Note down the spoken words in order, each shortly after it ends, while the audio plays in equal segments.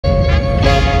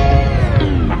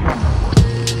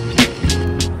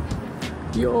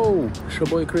your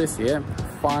boy Chris here,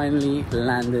 finally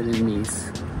landed in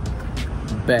Nice.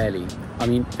 Barely. I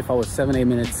mean, if I was 7-8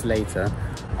 minutes later,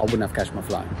 I wouldn't have catch my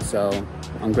flight. So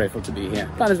I'm grateful to be here.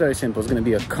 Plan is very simple. It's going to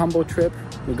be a combo trip.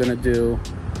 We're going to do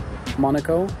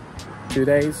Monaco, 2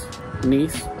 days,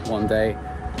 Nice, 1 day,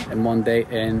 and 1 day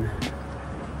in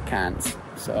Cannes.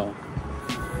 So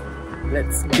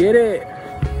let's get it.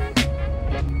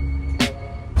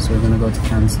 So we're going to go to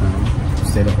Cannes now,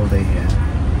 stay the whole day here,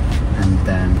 and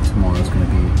then tomorrow is going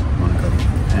to be Monaco,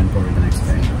 and probably the next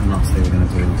day, and last day we're going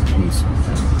to do Nice.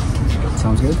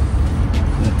 Sounds good?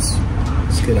 Let's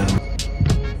get out.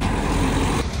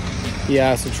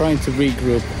 Yeah, so trying to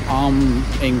regroup. I'm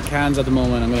in Cannes at the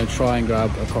moment. I'm going to try and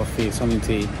grab a coffee, something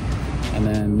to eat, and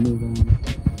then move on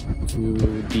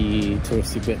to the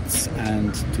touristy bits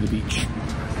and to the beach.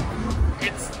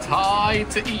 It's time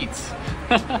to eat.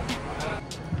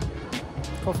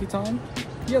 Coffee time?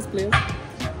 Yes, please.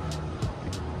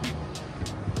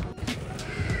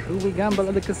 Will we gamble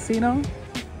at the casino?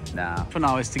 Nah. For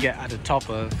now, is to get at the top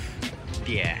of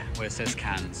the air where it says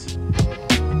Cannes.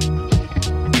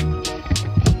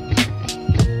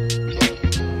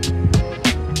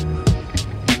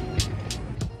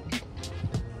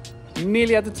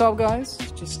 Nearly at the top, guys.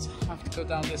 Just have to go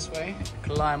down this way,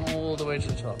 climb all the way to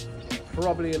the top.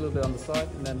 Probably a little bit on the side,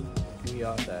 and then we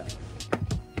are there.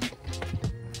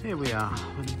 Here we are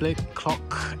with the big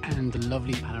clock and the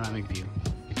lovely panoramic view.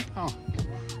 Oh,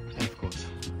 and of course,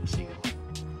 a seagull.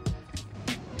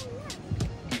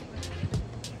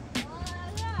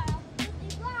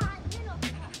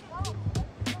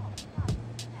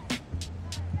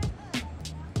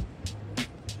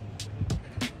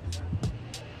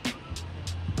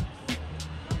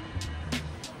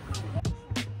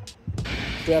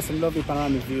 We have some lovely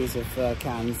panoramic views of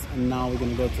Cannes, and now we're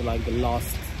gonna go to like the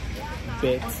last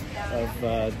bit of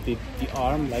the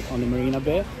arm, like on the marina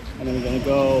bit, and then we're gonna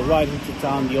go right into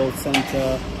town, the old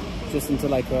center, just into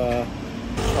like a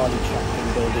Charlie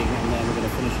Chaplin building, and then we're gonna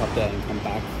finish up there and come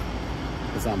back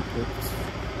because I'm booked.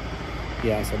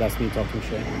 Yeah, so that's me talking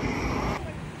shit.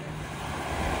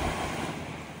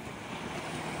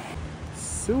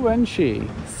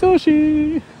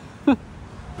 Sushi.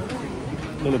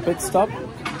 Little pit stop,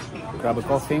 grab a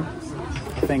coffee.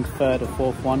 I think third or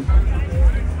fourth one.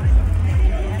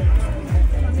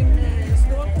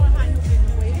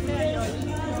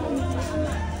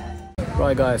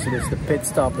 Right guys, so this is the pit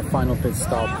stop, the final pit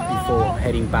stop before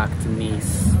heading back to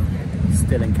Nice.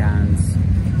 Still in Cannes.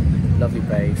 Lovely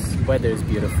place. Weather is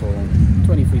beautiful.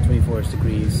 23-24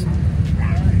 degrees.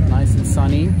 Nice and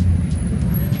sunny.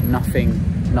 Nothing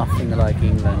like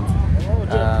England.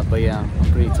 But yeah,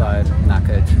 I'm pretty tired,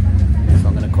 knackered. So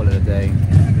I'm gonna call it a day.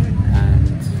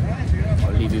 And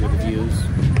I'll leave you with the views.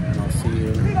 And I'll see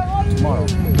you tomorrow.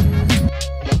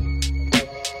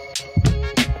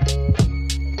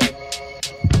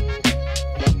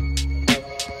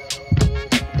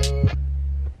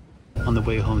 On the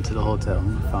way home to the hotel,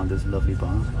 I found this lovely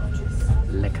bar,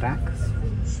 Le Crack.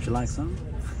 Would you like some?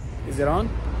 Is it on?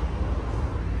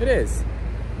 It is.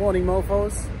 Morning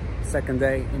mofos, second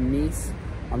day in Nice.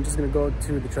 I'm just gonna go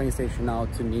to the train station now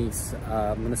to Nice.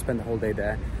 I'm gonna spend the whole day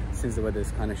there since the weather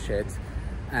is kind of shit.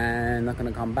 And I'm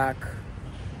gonna come back,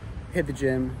 hit the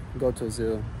gym, go to a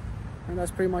zoo, and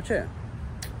that's pretty much it.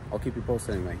 I'll keep you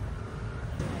posted anyway.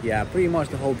 Yeah, pretty much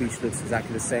the whole beach looks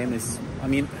exactly the same. It's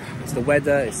the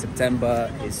weather, it's September,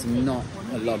 it's not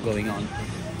a lot going on.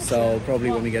 So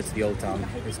probably when we get to the old town,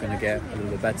 it's gonna get a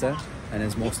little bit better and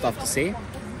there's more stuff to see.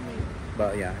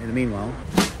 But yeah, in the meanwhile.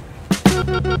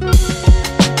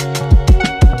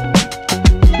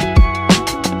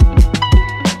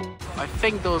 I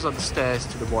think those are the stairs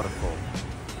to the waterfall.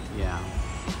 Yeah.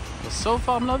 But so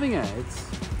far I'm loving it. It's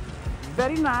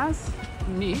very nice,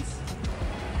 neat.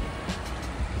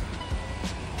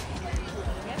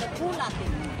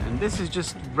 And this is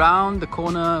just round the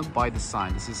corner by the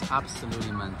sign. This is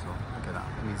absolutely mental. Look at that.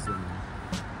 Let me zoom in.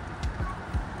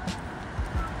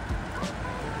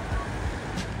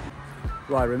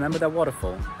 Right, remember that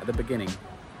waterfall at the beginning?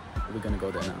 We're gonna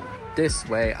go there now. This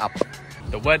way up.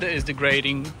 The weather is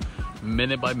degrading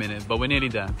minute by minute, but we're nearly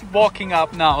there. Walking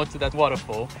up now to that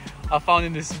waterfall, I found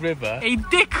in this river a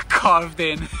dick carved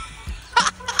in.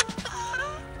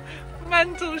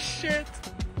 Mental shit.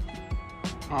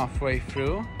 Halfway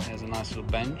through, there's a nice little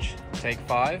bench. Take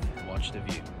 5, watch the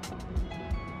view.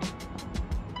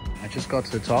 I just got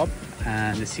to the top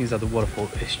and it seems that the waterfall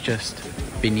is just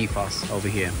beneath us over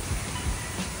here.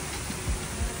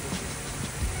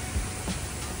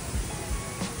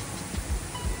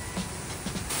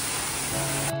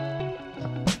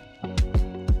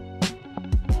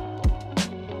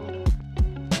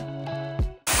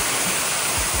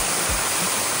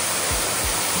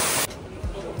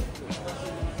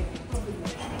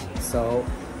 So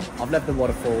I've left the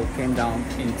waterfall, came down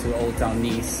into Old Town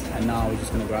Nice, and now we're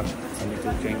just gonna grab something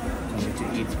to drink, something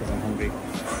to eat because I'm hungry,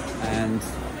 and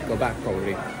go back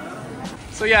probably.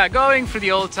 So yeah, going through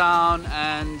the Old Town,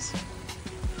 and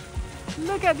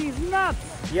look at these nuts.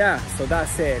 Yeah, so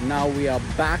that's it. Now we are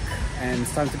back and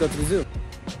it's time to go to the zoo.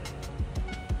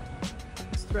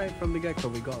 Straight from the get-go,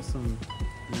 we got some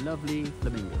lovely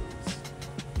flamingos.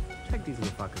 Check these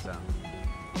little fuckers out.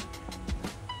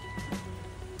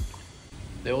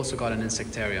 They also got an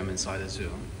insectarium inside the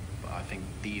zoo, but I think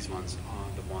these ones are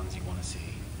the ones you want to see.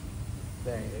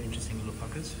 Very interesting little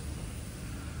fuckers.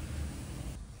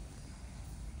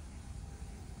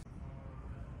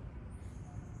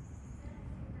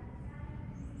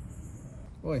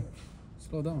 Oi,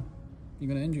 slow down. You're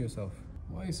gonna injure yourself.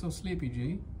 Why are you so sleepy,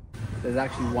 G? There's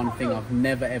actually one thing I've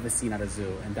never ever seen at a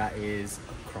zoo, and that is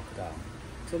a crocodile.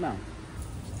 Till now.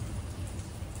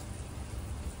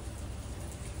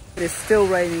 It's still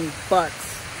raining, but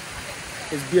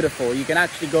it's beautiful. You can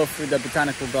actually go through the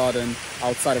botanical garden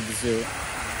outside of the zoo.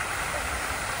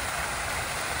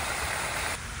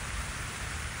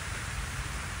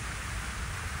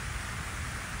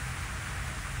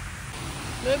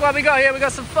 Look what we got here. We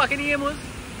got some fucking emus.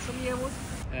 Some emus.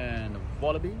 And a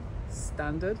wallaby.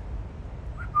 Standard.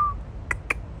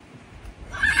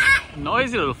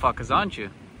 Noisy little fuckers, aren't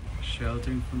you?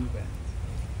 Sheltering from the bed.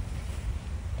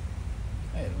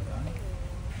 Hey, little guy.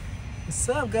 What's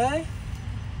up, guy?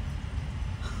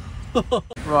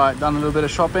 Right, done a little bit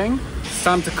of shopping. It's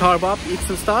time to carb up, eat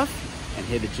some stuff, and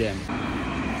hit the gym.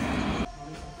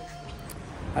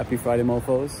 Happy Friday,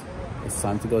 mofos. It's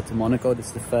time to go to Monaco. This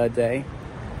is the third day.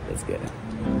 Let's get it.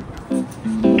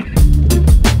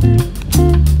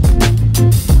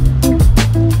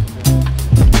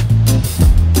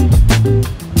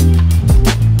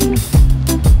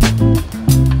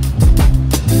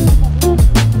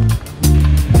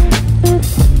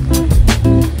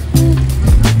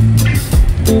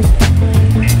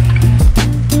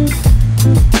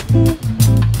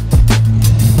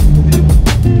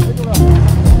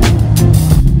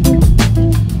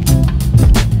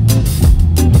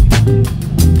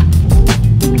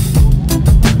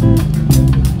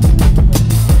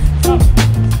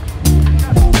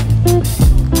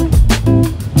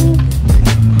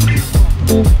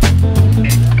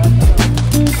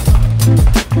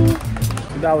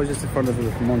 That was just in front of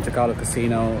the Monte Carlo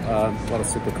casino. A lot of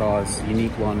supercars,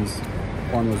 unique ones.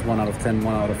 One was 1 out of 10,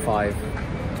 1 out of 5.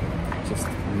 Just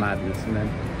madness. And then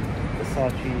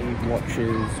Versace,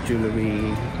 watches,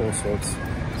 jewellery, all sorts.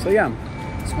 So yeah,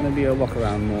 it's going to be a walk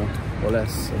around more or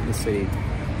less of the city.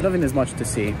 I don't think there's much to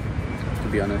see, to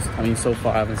be honest. I mean, so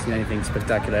far I haven't seen anything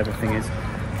spectacular. Everything is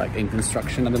like in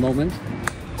construction at the moment,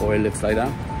 or it looks like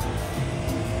that.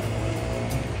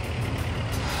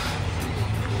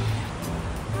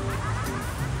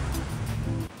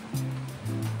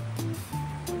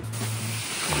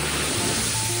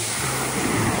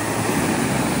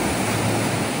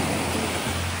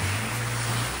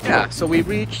 Yeah, so we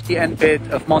reached the end bit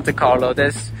of Monte Carlo.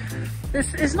 This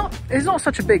is not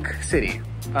such a big city,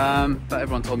 but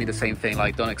everyone told me the same thing.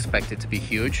 Like, don't expect it to be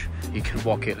huge. You can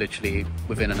walk it literally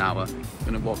within an hour. I'm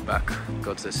gonna walk back,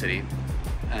 go to the city,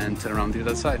 and turn around to the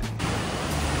other side.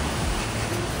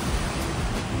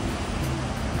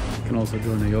 You can also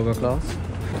join a yoga class.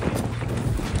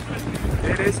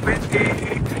 It is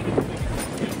windy.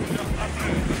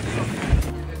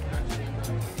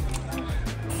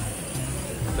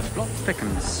 Plot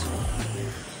thickens.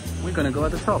 We're gonna go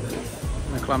at the top.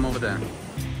 I'm gonna climb over there.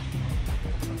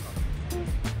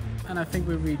 And I think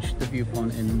we reached the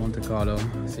viewpoint in Monte Carlo,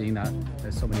 seeing that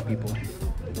there's so many people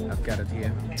have gathered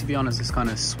here. To be honest, it's kind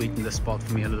of sweetened the spot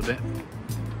for me a little bit.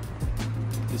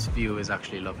 This view is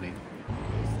actually lovely.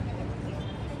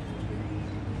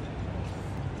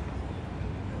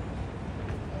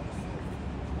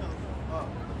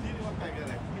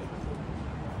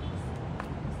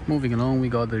 Moving along, we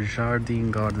got the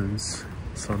Jardin Gardens,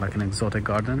 sort of like an exotic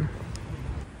garden.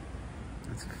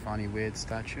 It's a funny, weird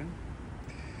statue.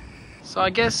 So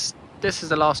I guess this is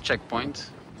the last checkpoint.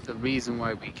 The reason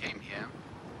why we came here.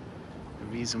 The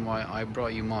reason why I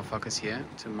brought you motherfuckers here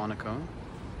to Monaco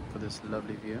for this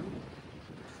lovely view.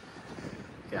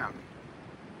 Yeah.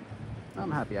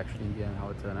 I'm happy actually in the end how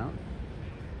it turned out.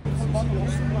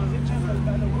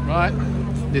 Right,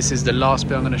 this is the last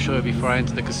bit I'm going to show you before I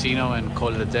enter the casino and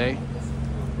call it a day.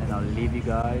 And I'll leave you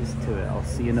guys to it. I'll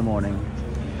see you in the morning.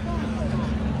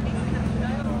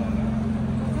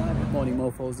 Good morning,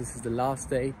 mofos. This is the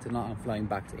last day. Tonight I'm flying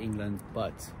back to England.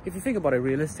 But if you think about it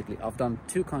realistically, I've done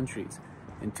 2 countries,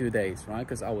 in 2 days, right?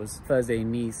 Because I was Thursday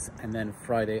in Nice and then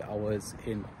Friday I was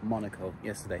in Monaco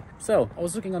yesterday. So I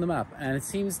was looking on the map and it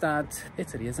seems that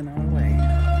Italy is an hour away.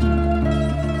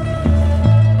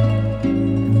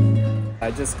 I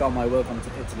just got my welcome to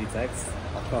Italy text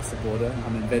across the border.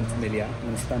 I'm in Ventimiglia. I'm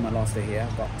going to spend my last day here.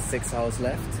 Got 6 hours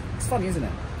left. It's funny, isn't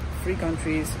it? 3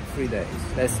 countries, 3 days.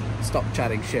 Let's stop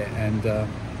chatting shit and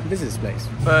visit this place.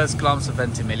 First glance of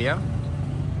Ventimiglia.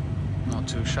 Not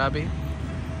too shabby.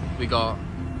 We got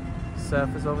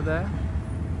surfers over there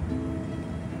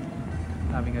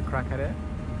having a crack at it.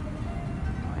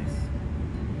 Nice.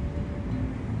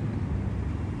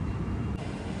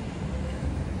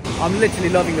 I'm literally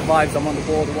loving the vibes. I'm on the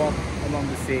boardwalk along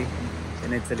the sea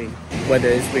in Italy. Weather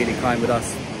is really kind with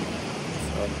us.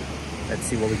 So let's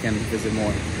see what we can visit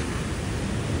more.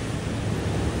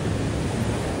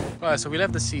 Right, so we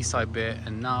left the seaside bit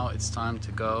and now it's time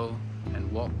to go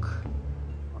and walk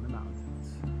on the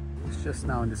mountains. It's just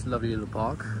now in this lovely little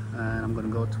park and I'm gonna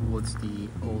go towards the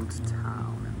old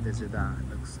town and visit that. It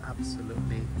looks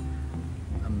absolutely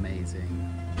amazing.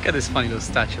 Look at this funny little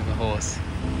statue of a horse.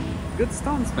 Good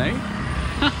stance, mate.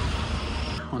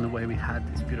 On the way we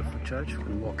had this beautiful church. We're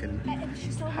gonna walk in and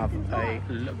have a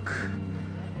look.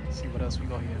 See what else we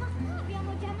got here.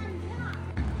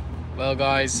 Well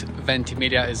guys,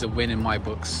 Ventimiglia is a win in my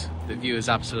books. The view is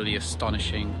absolutely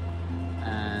astonishing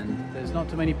and there's not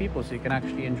too many people so you can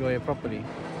actually enjoy it properly.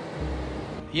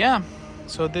 Yeah,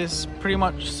 so this pretty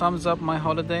much sums up my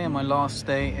holiday and my last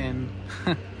day in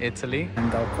Italy.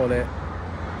 And I'll call it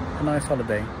a nice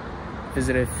holiday.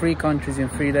 Visited 3 countries in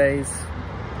 3 days.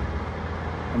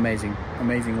 Amazing,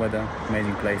 amazing weather,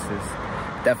 amazing places.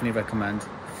 Definitely recommend.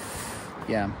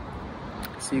 Yeah,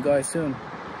 see you guys soon.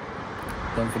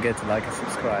 Don't forget to like and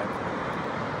subscribe.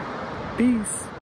 Peace.